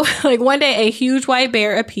so like one day a huge white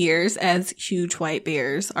bear appears, as huge white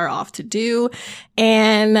bears are off to do.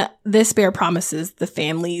 And this bear promises the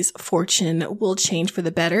family's fortune will change for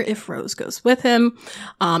the better if Rose goes with him.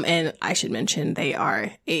 And I should mention they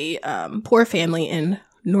are a poor family in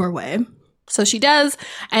Norway. So she does.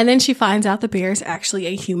 And then she finds out the bear is actually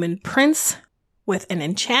a human prince with an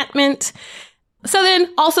enchantment. So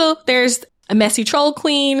then also there's a messy troll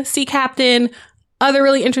queen, sea captain, other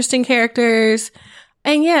really interesting characters.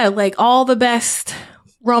 And yeah, like all the best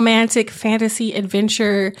romantic fantasy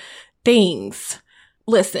adventure things.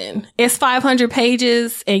 Listen, it's 500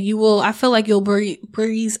 pages and I feel like you'll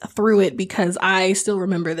breeze through it because I still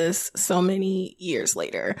remember this so many years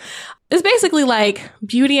later. It's basically like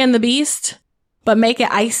Beauty and the Beast, but make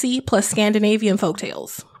it icy plus Scandinavian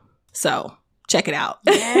folktales. So check it out.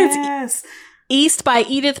 Yes. East by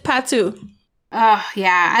Edith Patu. Oh,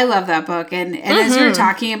 yeah. I love that book. And as you were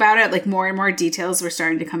talking about it, like more and more details were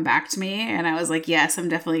starting to come back to me. And I was like, yes, I'm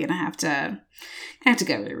definitely going to have to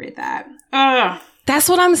go reread that. Oh, that's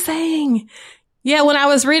what I'm saying. Yeah. When I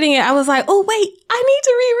was reading it, I was like, oh, wait, I need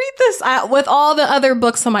to reread this with all the other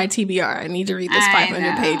books on my TBR. I need to read this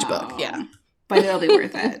 500 page book. Yeah. But it'll be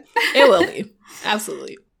worth it. It will be.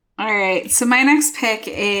 Absolutely. All right, so my next pick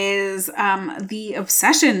is The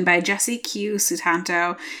Obsession by Jessie Q.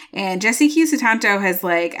 Sutanto. And Jessie Q. Sutanto has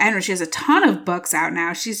I don't know, she has a ton of books out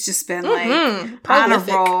now. She's just been on a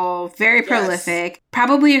roll, very prolific. Yes.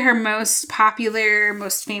 Probably her most popular,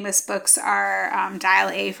 most famous books are Dial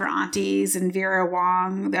A for Aunties and Vera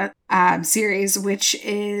Wong, the series, which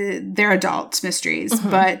they're adult mysteries.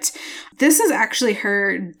 Mm-hmm. But this is actually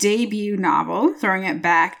her debut novel, throwing it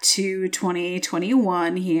back to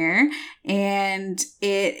 2021 here. And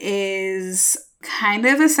it is kind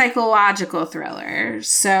of a psychological thriller.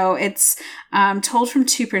 So it's told from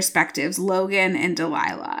two perspectives, Logan and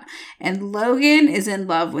Delilah. And Logan is in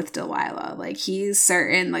love with Delilah. He's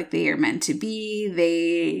certain they are meant to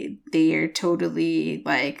be. They are totally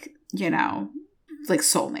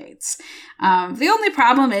soulmates. The only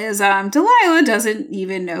problem is Delilah doesn't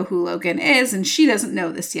even know who Logan is, and she doesn't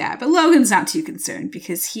know this yet. But Logan's not too concerned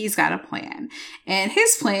because he's got a plan. And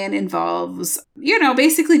his plan involves,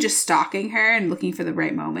 basically just stalking her and looking for the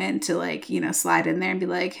right moment to slide in there and be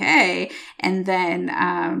like, hey, and then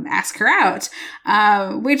ask her out.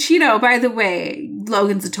 Which, by the way,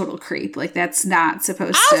 Logan's a total creep. That's not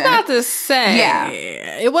supposed to... I was about to say. Yeah.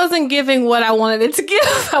 It wasn't giving what I wanted it to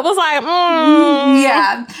give. I was like,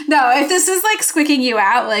 Yeah. No, if this is squicking you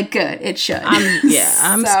out, good, it should.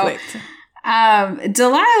 I'm squicked.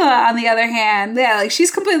 Delilah, on the other hand,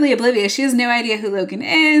 she's completely oblivious. She has no idea who Logan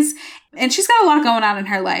is. And she's got a lot going on in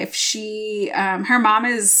her life. Her mom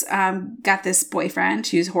has got this boyfriend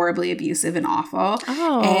who's horribly abusive and awful.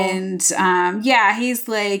 Oh. And he's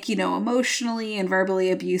emotionally and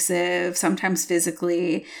verbally abusive, sometimes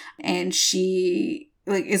physically. And she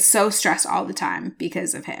is so stressed all the time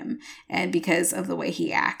because of him and because of the way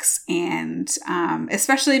he acts. And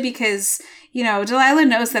especially because, Delilah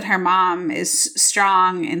knows that her mom is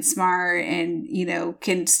strong and smart and,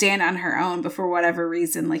 can stand on her own, but for whatever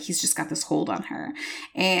reason, he's just got this hold on her.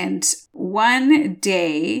 And one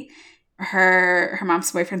day, her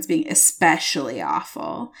mom's boyfriend's being especially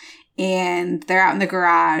awful. And they're out in the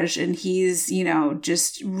garage and he's,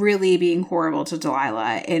 just really being horrible to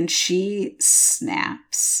Delilah. And she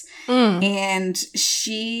snaps. And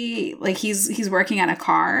she, he's working on a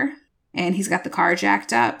car and he's got the car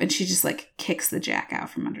jacked up and she just kicks the jack out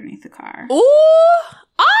from underneath the car. Ooh!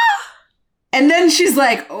 Ah! And then she's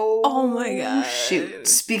like, oh my God.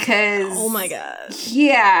 Shoot. Because, oh my God.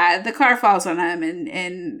 Yeah, the car falls on him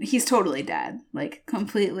and he's totally dead.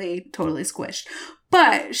 Completely, totally squished.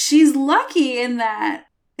 But she's lucky in that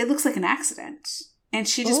it looks like an accident. And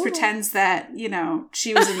she just pretends that,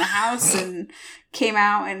 she was in the house and came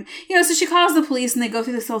out. And, so she calls the police and they go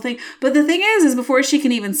through this whole thing. But the thing is before she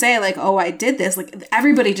can even say, oh, I did this,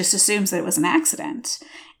 everybody just assumes that it was an accident.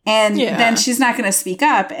 And then she's not going to speak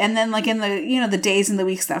up. And then in the, the days and the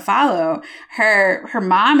weeks that follow, her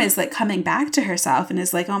mom is coming back to herself and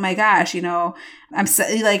is oh my gosh, I'm so,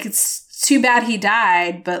 it's too bad he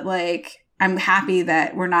died, but I'm happy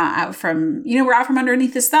that we're not out from, we're out from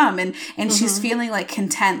underneath his thumb. And she's feeling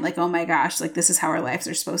content, oh my gosh, this is how our lives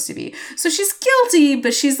are supposed to be. So she's guilty,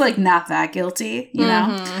 but she's not that guilty, you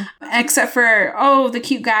know, except for, the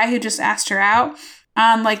cute guy who just asked her out.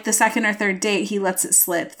 On the second or third date, he lets it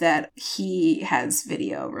slip that he has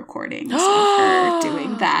video recordings of her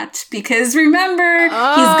doing that. Because remember, he's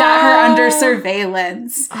got her under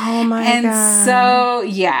surveillance. Oh my God. And so,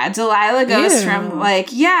 Delilah goes from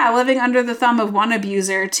living under the thumb of one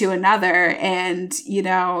abuser to another. And,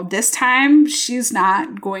 this time she's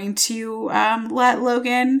not going to let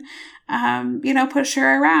Logan push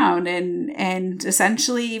her around. And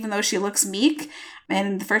essentially, even though she looks meek,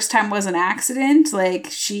 and the first time was an accident,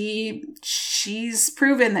 she's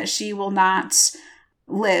proven that she will not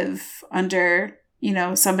live under,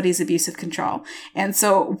 somebody's abusive control. And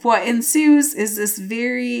so what ensues is this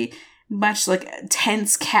very much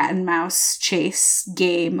tense cat and mouse chase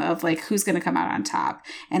game of who's going to come out on top.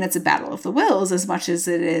 And it's a battle of the wills as much as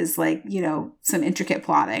it is some intricate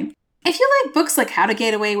plotting. If you like books like How to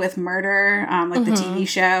Get Away with Murder, the TV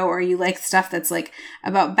show, or you like stuff that's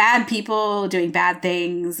about bad people doing bad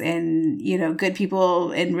things and, good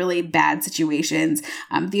people in really bad situations,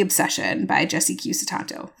 The Obsession by Jessie Q.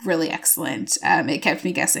 Sutanto, really excellent. It kept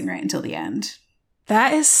me guessing right until the end.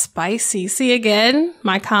 That is spicy. See, again,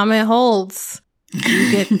 my comment holds.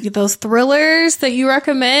 You get those thrillers that you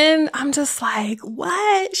recommend. I'm just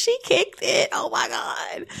what? She kicked it. Oh my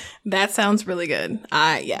God. That sounds really good.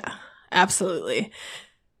 Yeah. Absolutely.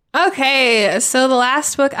 Okay, so the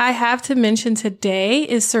last book I have to mention today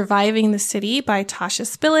is Surviving the City by Tasha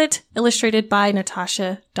Spillett, illustrated by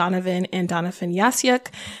Natasha Donovan and Donovan Yasyuk.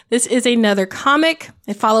 This is another comic.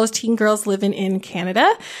 It follows teen girls living in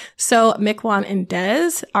Canada. So Mikwon and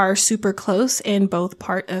Des are super close and both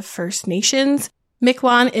part of First Nations.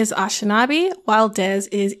 Mikwon is Anishinaabe, while Des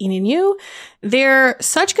is Innu. They're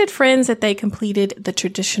such good friends that they completed the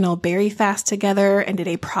traditional berry fast together and did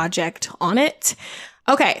a project on it.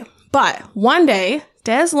 Okay, but one day,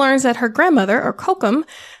 Des learns that her grandmother, or Kokum,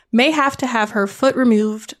 may have to have her foot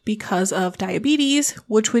removed because of diabetes,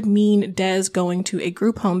 which would mean Des going to a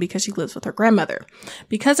group home because she lives with her grandmother.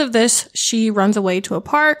 Because of this, she runs away to a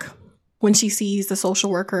park. When she sees the social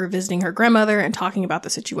worker visiting her grandmother and talking about the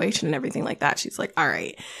situation and everything like that, she's like, all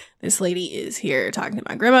right, this lady is here talking to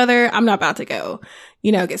my grandmother. I'm not about to go,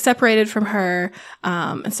 get separated from her,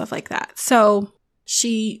 and stuff like that. So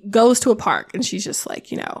she goes to a park and she's just like,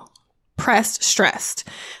 pressed, stressed.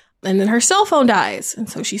 And then her cell phone dies. And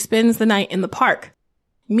so she spends the night in the park.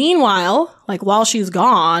 Meanwhile, while she's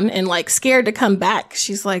gone and scared to come back,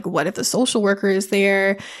 she's like, what if the social worker is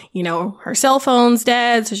there? Her cell phone's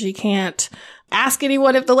dead, so she can't ask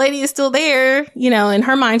anyone if the lady is still there. In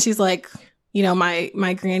her mind, she's like,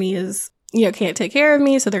 my granny is, can't take care of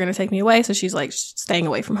me, so they're going to take me away. So she's staying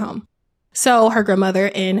away from home. So her grandmother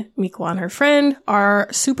and Mikwon, her friend, are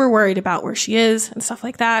super worried about where she is and stuff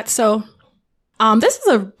like that. So this is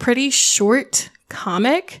a pretty short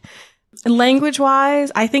comic.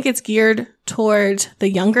 Language-wise, I think it's geared toward the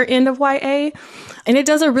younger end of YA, and it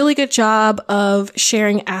does a really good job of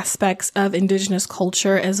sharing aspects of Indigenous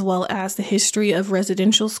culture as well as the history of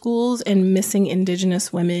residential schools and missing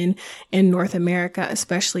Indigenous women in North America,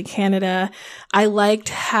 especially Canada. I liked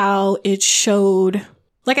how it showed,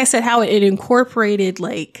 like I said, how it incorporated,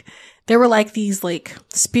 there were these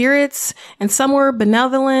spirits, and some were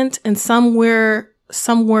benevolent and some were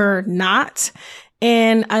not.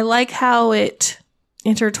 And I like how it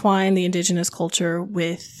intertwined the Indigenous culture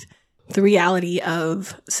with the reality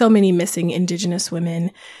of so many missing Indigenous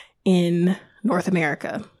women in North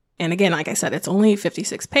America. And again, like I said, it's only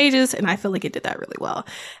 56 pages, and I feel like it did that really well.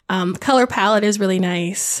 The color palette is really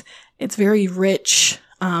nice. It's very rich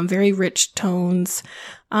tones.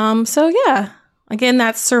 So yeah, again,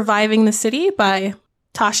 that's Surviving the City by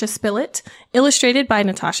Tasha Spillett, illustrated by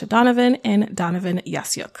Natasha Donovan and Donovan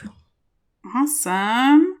Yasyuk.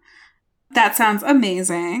 Awesome. That sounds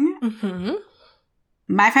amazing. Mm-hmm.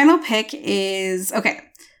 My final pick is, okay,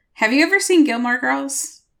 have you ever seen Gilmore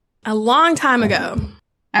Girls? A long time ago.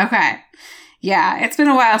 Okay. Yeah, it's been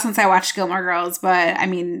a while since I watched Gilmore Girls, but I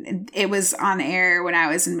mean, it was on air when I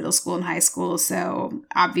was in middle school and high school, so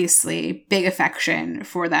obviously big affection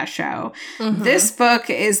for that show. Mm-hmm. This book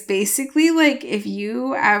is basically if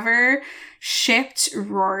you ever shipped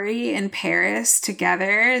Rory and Paris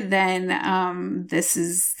together, then this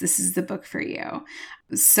is the book for you.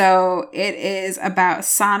 So it is about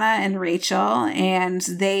Sana and Rachel, and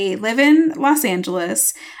they live in Los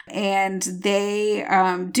Angeles, and they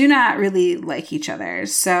do not really like each other.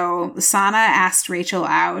 So Sana asked Rachel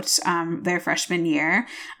out their freshman year,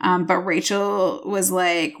 but Rachel was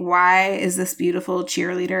like, why is this beautiful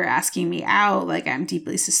cheerleader asking me out? I'm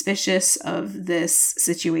deeply suspicious of this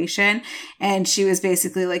situation. And she was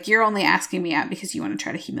basically like, you're only asking me out because you want to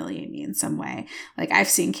try to humiliate me in some way. I've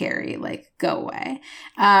seen Carrie, go away.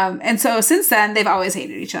 And so since then, they've always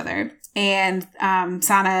hated each other. And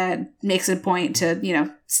Sana makes a point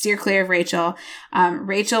to, steer clear of Rachel.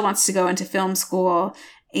 Rachel wants to go into film school.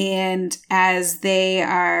 And as they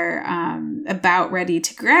are about ready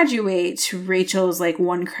to graduate, Rachel's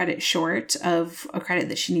 1 credit short of a credit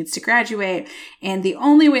that she needs to graduate. And the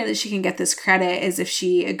only way that she can get this credit is if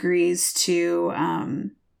she agrees to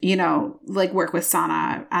work with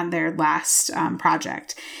Sana on their last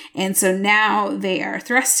project. And so now they are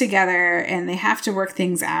thrust together and they have to work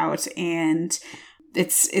things out. And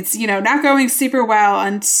it's not going super well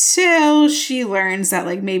until she learns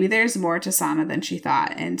that maybe there's more to Sana than she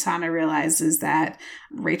thought. And Sana realizes that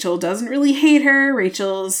Rachel doesn't really hate her.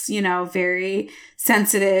 Rachel's, very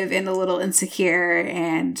sensitive and a little insecure.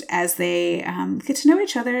 And as they get to know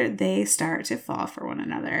each other, they start to fall for one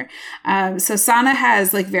another. So Sana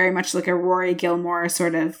has very much a Rory Gilmore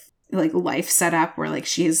sort of life set up where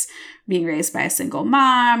she's being raised by a single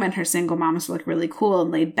mom, and her single mom is really cool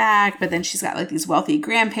and laid back, but then she's got these wealthy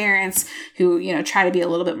grandparents who try to be a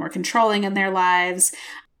little bit more controlling in their lives.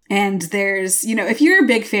 And there's if you're a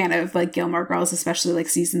big fan of Gilmore Girls, especially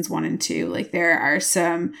seasons 1 and 2, there are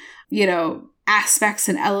some aspects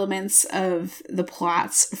and elements of the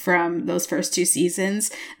plots from those first 2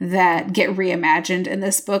 seasons that get reimagined in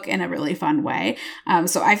this book in a really fun way.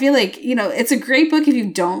 So I feel like, it's a great book if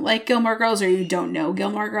you don't like Gilmore Girls or you don't know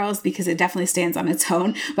Gilmore Girls, because it definitely stands on its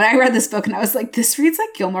own. But I read this book and I was like, this reads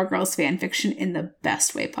like Gilmore Girls fan fiction in the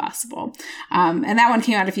best way possible. And that one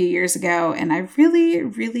came out a few years ago and I really,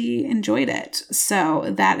 really enjoyed it.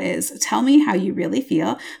 So that is Tell Me How You Really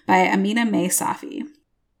Feel by Amina May Safi.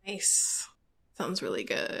 Nice. Sounds really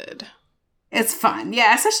good. It's fun.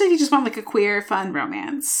 Yeah, especially if you just want like a queer, fun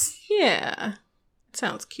romance. Yeah.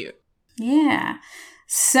 Sounds cute. Yeah.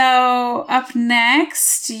 So up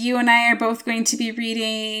next, you and I are both going to be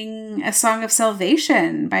reading A Song of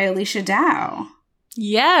Salvation by Alicia Dow.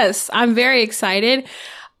 Yes, I'm very excited.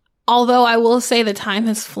 Although I will say the time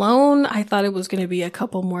has flown. I thought it was going to be a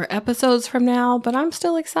couple more episodes from now, but I'm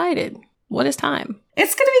still excited. What is time?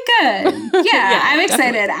 It's going to be good. Yeah, I'm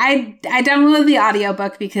excited. I downloaded the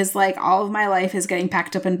audiobook because like all of my life is getting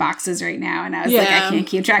packed up in boxes right now. And I was like, I can't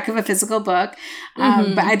keep track of a physical book.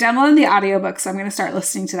 But I downloaded the audiobook, so I'm going to start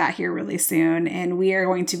listening to that here really soon. And we are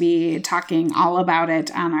going to be talking all about it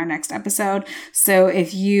on our next episode. So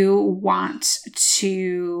if you want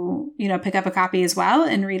to, pick up a copy as well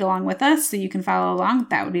and read along with us so you can follow along,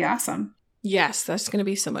 that would be awesome. Yes, that's going to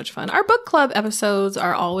be so much fun. Our book club episodes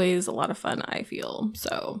are always a lot of fun, I feel.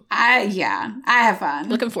 So, I have fun.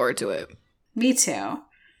 Looking forward to it. Me too. All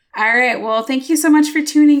right. Well, thank you so much for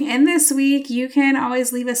tuning in this week. You can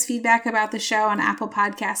always leave us feedback about the show on Apple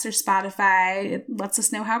Podcasts or Spotify. It lets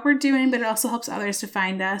us know how we're doing, but it also helps others to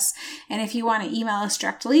find us. And if you want to email us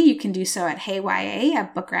directly, you can do so at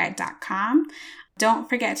heyya@bookriot.com. Don't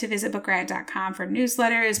forget to visit bookriot.com for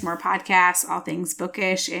newsletters, more podcasts, all things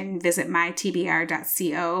bookish, and visit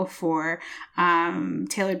mytbr.co for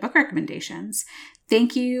tailored book recommendations.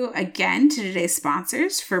 Thank you again to today's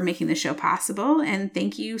sponsors for making the show possible, and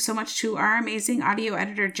thank you so much to our amazing audio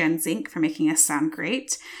editor, Jen Zink, for making us sound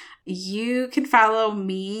great. You can follow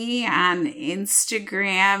me on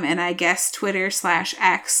Instagram and I guess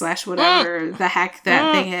Twitter/X/whatever the heck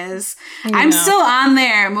that thing is. I'm still on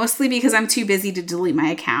there, mostly because I'm too busy to delete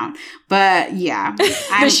my account. But yeah,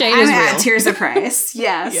 I'm at Tears of Price.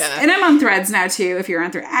 Yes. Yeah. And I'm on Threads now too, if you're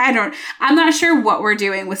on Threads. I'm not sure what we're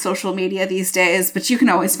doing with social media these days, but you can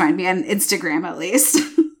always find me on Instagram at least.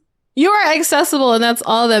 You are accessible, and that's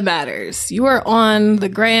all that matters. You are on the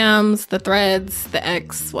Grams, the Threads, the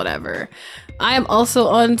X, whatever. I am also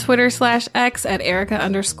on Twitter/X at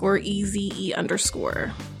Erica_EZE_.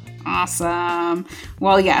 Awesome.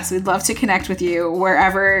 Well, yes, we'd love to connect with you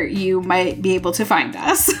wherever you might be able to find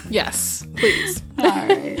us. Yes, please. All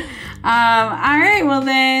right. All right. Well,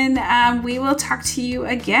 then we will talk to you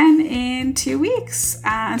again in 2 weeks.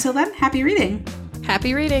 Until then, happy reading.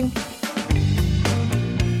 Happy reading.